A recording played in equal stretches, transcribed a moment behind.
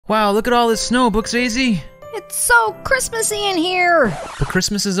Wow, look at all this snow, Booksdaisy. It's so Christmassy in here. But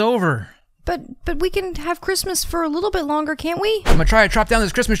Christmas is over. But we can have Christmas for a little bit longer, can't we? I'm gonna try to chop down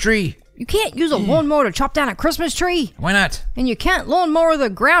this Christmas tree. You can't use a lawnmower to chop down a Christmas tree. Why not? And you can't lawnmower the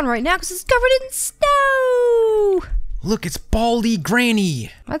ground right now because it's covered in snow. Look, it's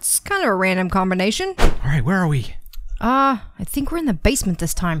BaldGranny. That's kind of a random combination. Alright, where are we? I think we're in the basement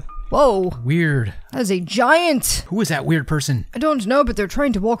this time. Whoa. Weird. That is a giant. Who is that weird person? I don't know, but they're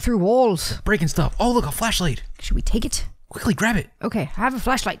trying to walk through walls. Breaking stuff. Oh, look, a flashlight. Should we take it? Quickly grab it. Okay, I have a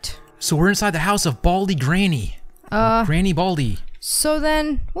flashlight. So we're inside the house of BaldGranny. Granny Baldy. So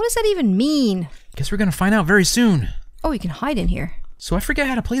then, what does that even mean? Guess we're gonna find out very soon. Oh, you can hide in here. So I forget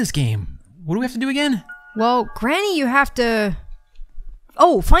how to play this game. What do we have to do again? Well, Granny, you have to...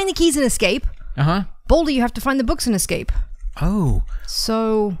 Oh, find the keys and escape. Uh-huh. Baldy, you have to find the books and escape. Oh.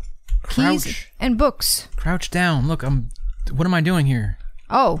 So, keys Crouch. and books. Crouch down. Look, what am I doing here?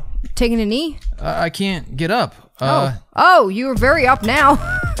 Oh, taking a knee? I can't get up. Oh, you're very up now.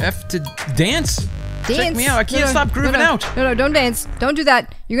 F to dance? Dance. Check me out. I can't stop grooving out. No, don't dance. Don't do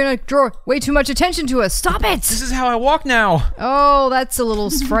that. You're gonna draw way too much attention to us. Stop it. This is how I walk now. Oh, that's a little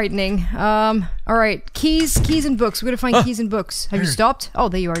frightening. All right. Keys and books. We're gonna find keys and books. Have you stopped? Oh,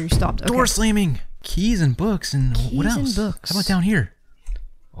 there you are. You're stopped. Okay. Door slamming. Keys and books and what else? Keys and books. How about down here?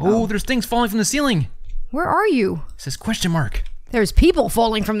 Oh, there's things falling from the ceiling. Where are you? It says question mark. There's people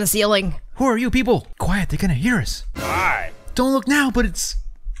falling from the ceiling. Who are you people? Quiet, they're gonna hear us. Hi. Don't look now, but it's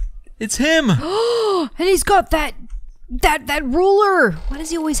him. And he's got that ruler. Why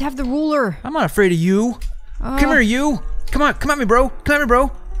does he always have the ruler? I'm not afraid of you. Come here, you. Come at me, bro. Come at me,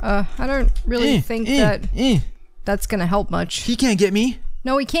 bro. I don't really think that's gonna help much. He can't get me.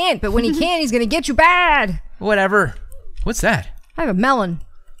 No, he can't, but when he can, he's gonna get you bad. Whatever. What's that? I have a melon.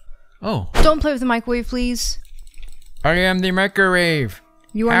 Oh. Don't play with the microwave, please. I am the microwave.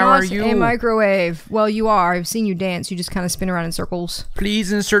 You are How not are you? a microwave. Well, you are. I've seen you dance. You just kind of spin around in circles.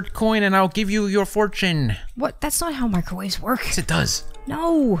 Please insert coin and I'll give you your fortune. What? That's not how microwaves work. Yes, it does.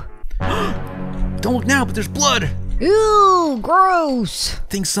 No. Don't look now, but there's blood. Ew, gross. I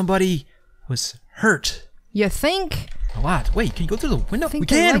think somebody was hurt. You think? A lot. Wait, can you go through the window? think We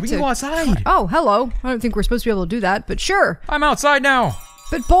they can. like We can to- go outside. Oh, hello. I don't think we're supposed to be able to do that, but sure. I'm outside now.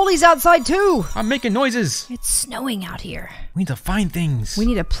 But Baldy's outside too. I'm making noises. It's snowing out here. We need to find things. We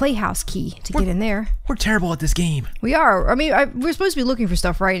need a playhouse key to get in there. We're terrible at this game. We are. I mean, we're supposed to be looking for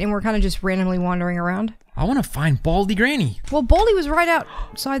stuff, right? And we're kind of just randomly wandering around. I want to find BaldGranny. Well, Baldy was right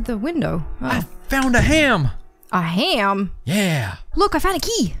outside the window. Oh. I found a ham. A ham? Yeah. Look, I found a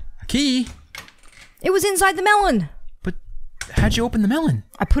key. A key? It was inside the melon. But how'd you open the melon?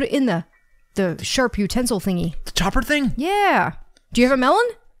 I put it in the sharp utensil thingy. The chopper thing? Yeah. Do you have a melon?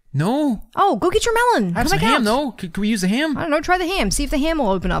 No. Oh, go get your melon. I have Come some back ham out. though. Can we use the ham? I don't know. Try the ham. See if the ham will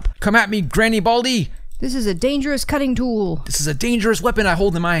open up. Come at me, Granny Baldy. This is a dangerous cutting tool. This is a dangerous weapon I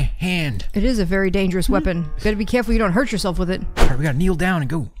hold in my hand. It is a very dangerous weapon. You better be careful you don't hurt yourself with it. All right, we gotta kneel down and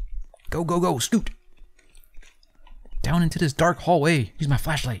go. Go, scoot. Down into this dark hallway. Use my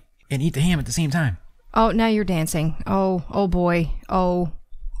flashlight and eat the ham at the same time. Oh, now you're dancing. Oh boy. Oh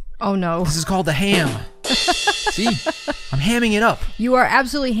no. This is called the ham. See? I'm hamming it up. You are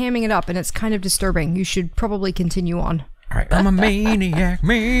absolutely hamming it up, and it's kind of disturbing. You should probably continue on. All right, I'm a maniac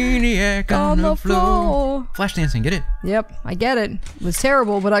on the floor. Flash dancing, get it? Yep, I get it. It was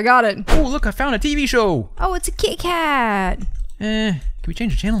terrible, but I got it. Oh, look, I found a TV show. Oh, it's a Kit Kat. Can we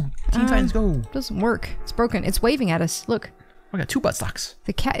change the channel? Teen Titans Go. Doesn't work. It's broken. It's waving at us. Look. I got 2 butt stocks.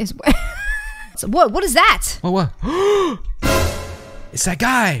 The cat is... So what is that? What? It's that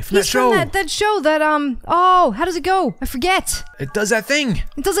guy from that show. From that show that, oh, how does it go? I forget. It does that thing.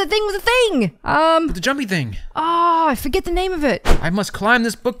 It does that thing with the thing. With the jumpy thing. Oh, I forget the name of it. I must climb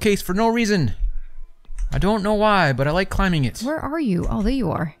this bookcase for no reason. I don't know why, but I like climbing it. Where are you? Oh, there you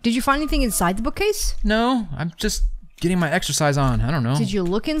are. Did you find anything inside the bookcase? No, I'm just getting my exercise on. I don't know. Did you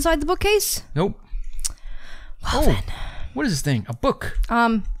look inside the bookcase? Nope. Well, then. What is this thing? A book.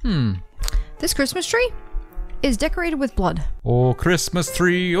 This Christmas tree is decorated with blood. Oh, Christmas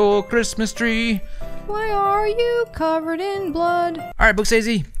tree, oh, Christmas tree. Why are you covered in blood? All right,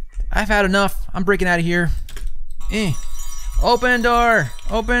 Booksdaisy, I've had enough. I'm breaking out of here. Open door,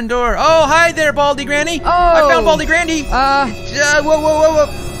 open door. Oh, hi there, BaldGranny. Oh. I found BaldGranny. Whoa.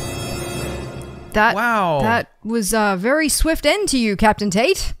 Wow. That was a very swift end to you, Captain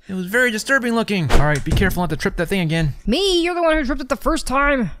Tate. It was very disturbing looking. All right, be careful not to trip that thing again. Me? You're the one who tripped it the first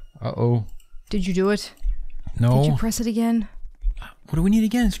time. Uh-oh. Did you do it? No. Did you press it again? What do we need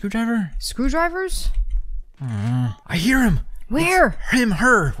again? Screwdriver? Screwdrivers? I hear him. Where? It's him,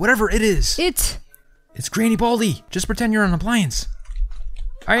 her, whatever it is. It. It's Granny Baldy. Just pretend you're an appliance.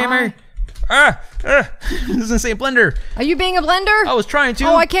 I am a... This doesn't say blender. Are you being a blender? I was trying to.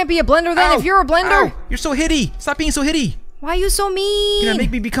 Oh, I can't be a blender then. Ow, If you're a blender. Ow, you're so hitty. Stop being so hitty. Why are you so mean? You're gonna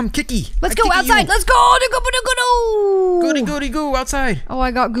make me become kicky. Let's go outside. Let's go. Goody goody goo outside. Oh,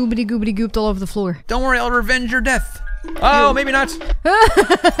 I got goobity gooped all over the floor. Don't worry, I'll revenge your death. Oh, maybe not.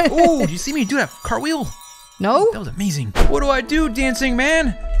 Ooh, did you see me do that cartwheel? No? That was amazing. What do I do, dancing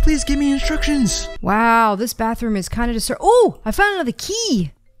man? Please give me instructions. Wow, this bathroom is kind of disturbing. Oh, I found another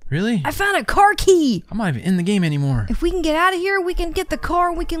key. Really? I found a car key. I'm not even in the game anymore. If we can get out of here, we can get the car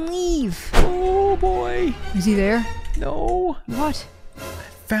and we can leave. Oh boy. Is he there? No. What?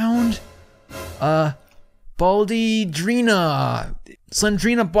 Found BaldGranny.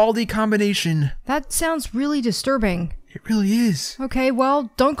 Slendrina Baldy combination. That sounds really disturbing. It really is. Okay,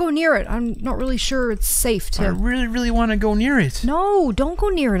 well, don't go near it. I'm not really sure it's safe to... I really want to go near it. No, don't go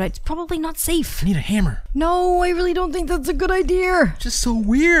near it. It's probably not safe. I need a hammer. No, I really don't think that's a good idea. Just so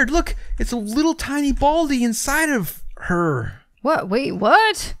weird. Look, it's a little tiny Baldy inside of her. What? Wait,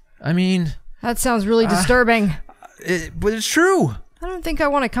 what? I mean... That sounds really disturbing. But it's true. I don't think I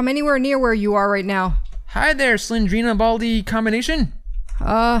want to come anywhere near where you are right now. Hi there, Slendrina Baldy combination.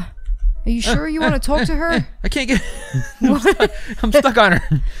 Are you sure you want to talk to her? I can't get... I'm stuck on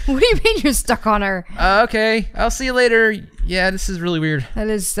her. What do you mean you're stuck on her? Okay, I'll see you later. Yeah, this is really weird.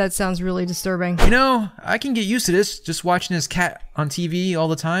 That sounds really disturbing. You know, I can get used to this, just watching this cat on TV all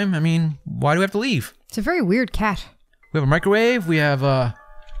the time. I mean, why do we have to leave? It's a very weird cat. We have a microwave. We have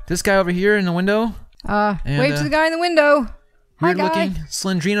this guy over here in the window. Wave to the guy in the window. Hi, Weird guy. looking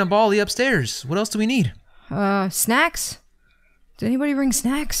Slendrina Baldy upstairs. What else do we need? Snacks? Did anybody bring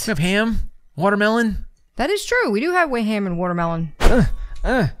snacks? We have ham, watermelon. That is true. We do have ham and watermelon.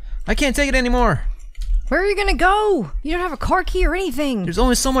 I can't take it anymore. Where are you gonna go? You don't have a car key or anything. There's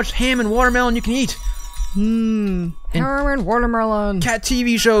only so much ham and watermelon you can eat. Ham and watermelon. Cat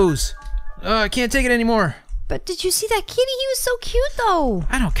TV shows. I can't take it anymore. But did you see that kitty? He was so cute, though.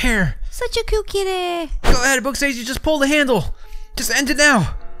 I don't care. Such a cute kitty. Go ahead, Book Stacy. Just pull the handle. Just end it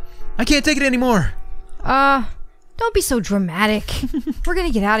now. I can't take it anymore. Don't be so dramatic. We're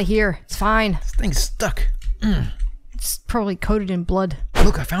gonna get out of here. It's fine. This thing's stuck. It's probably coated in blood.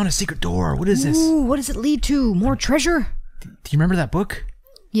 Look, I found a secret door. What is this? Ooh, what does it lead to? More treasure? Do you remember that book?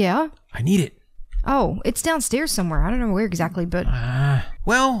 Yeah. I need it. Oh, it's downstairs somewhere. I don't know where exactly, but...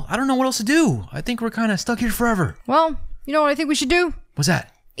 Well, I don't know what else to do. I think we're kind of stuck here forever. Well, you know what I think we should do? What's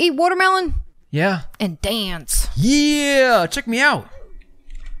that? Eat watermelon. Yeah? And dance. Yeah! Check me out.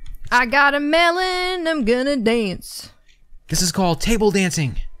 I got a melon, I'm gonna dance. This is called table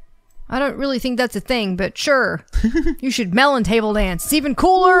dancing. I don't really think that's a thing, but sure. You should melon table dance. It's even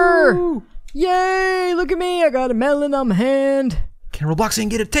cooler. Woo. Yay, look at me. I got a melon on my hand. Can ROBLOx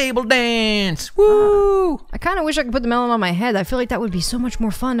and get a table dance? Woo! I kind of wish I could put the melon on my head. I feel like that would be so much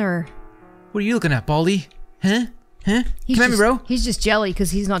more funner. What are you looking at, Baldy? Huh? Come at me, bro. He's just jelly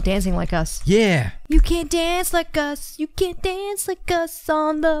because he's not dancing like us. Yeah. You can't dance like us. You can't dance like us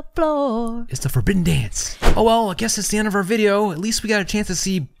on the floor. It's the forbidden dance. Oh well, I guess it's the end of our video. At least we got a chance to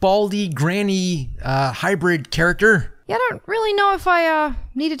see BaldGranny hybrid character. Yeah, I don't really know if I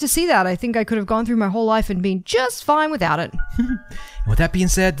needed to see that. I think I could have gone through my whole life and been just fine without it. And with that being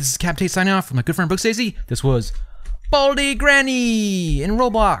said, this is Captain Tate signing off from my good friend Book Stacy. This was BaldGranny in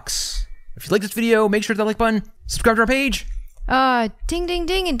ROBLOx. If you like this video, make sure to hit that like button, subscribe to our page. Ding ding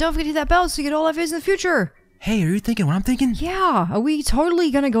ding, and don't forget to hit that bell so you get all our videos in the future. Hey, are you thinking what I'm thinking? Yeah, are we totally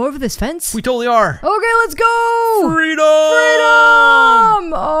gonna go over this fence? We totally are. Okay, let's go! Freedom!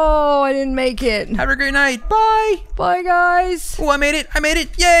 Freedom! Oh, I didn't make it. Have a great night. Bye! Bye, guys. Oh, I made it! I made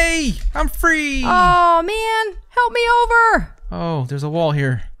it! Yay! I'm free! Oh, man! Help me over! Oh, there's a wall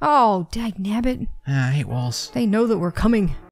here. Oh, dagnabbit. I hate walls. They know that we're coming.